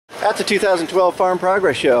At the 2012 Farm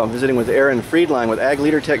Progress Show, I'm visiting with Aaron Friedlein with Ag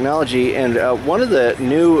Leader Technology, and one of the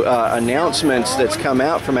new announcements that's come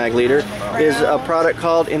out from Ag Leader is a product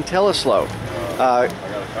called Intellislope.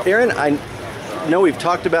 Aaron, I know we've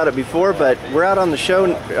talked about it before, but we're out on the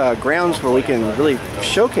show grounds where we can really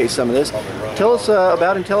showcase some of this. Tell us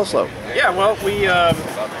about Intellislope. Yeah, well, we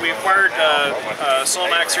acquired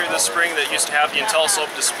Solmax here this spring that used to have the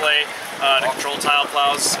Intellislope display to control tile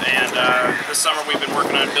plows, and this summer we've been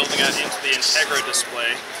working on building it into the INTEGRA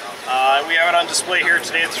display. We have it on display here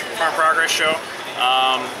today at the Farm Progress Show,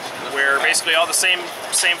 where basically all the same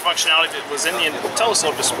functionality that was in the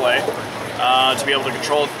Intellislope display to be able to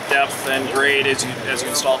control depth and grade as you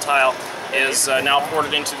install tile is now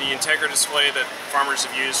ported into the INTEGRA display that farmers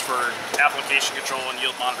have used for application control and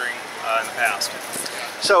yield monitoring in the past.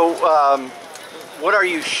 So, what are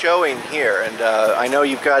you showing here? And I know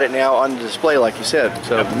you've got it now on display, like you said.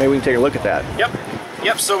 So maybe we can take a look at that.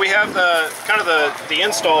 Yep. So we have the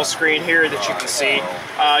install screen here that you can see.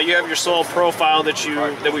 You have your soil profile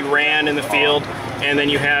that we ran in the field, and then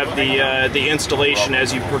you have the installation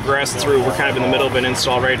as you progress through. We're kind of in the middle of an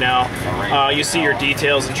install right now. You see your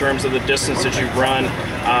details in terms of the distance that you've run,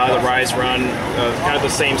 the rise run, kind of the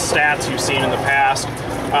same stats you've seen in the past.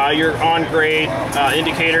 Your on-grade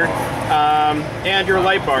indicator, and your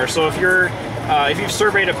light bar. So if you've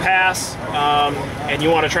surveyed a pass and you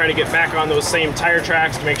want to try to get back on those same tire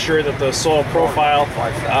tracks to make sure that the soil profile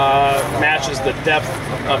matches the depth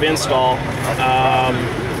of install,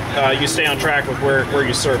 you stay on track with where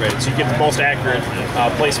you surveyed, so you get the most accurate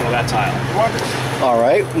placement of that tile. All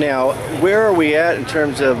right, now where are we at in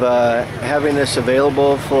terms of having this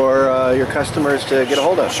available for your customers to get a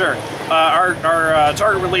hold of? Sure. Our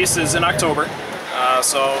target release is in October.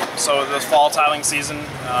 So the fall tiling season,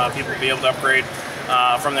 people will be able to upgrade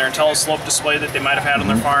from their Intellislope display that they might have had on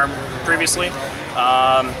their farm previously,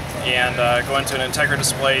 and go into an INTEGRA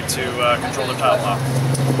display to control their tile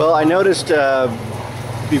plow. Well, I noticed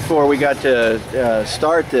before we got to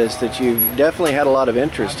start this that you definitely had a lot of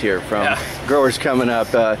interest here from growers coming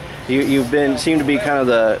up. You've seem to be kind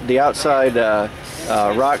of the outside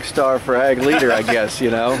rock star for Ag Leader, I guess,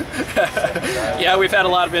 you know. Yeah, we've had a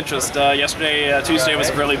lot of interest. Yesterday, Tuesday, was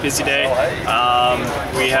a really busy day.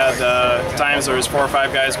 We had times there was 4 or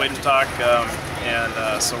 5 guys waiting to talk,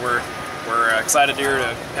 and so we're excited here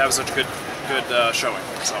to have such a good showing.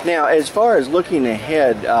 So. Now, as far as looking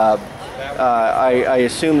ahead, I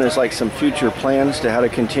assume there's like some future plans to how to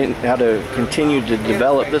continue to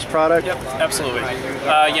develop this product. Yep, absolutely.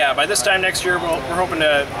 Yeah, by this time next year, we're hoping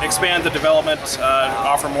to expand the development,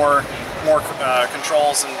 offer more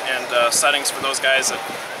controls and settings for those guys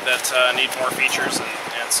that need more features,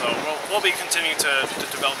 and so we'll be continuing to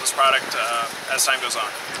develop this product as time goes on.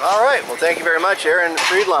 All right. Well, thank you very much, Aaron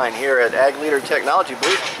Friedlein here at Ag Leader Technology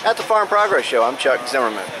booth at the Farm Progress Show. I'm Chuck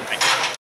Zimmerman. Thank you.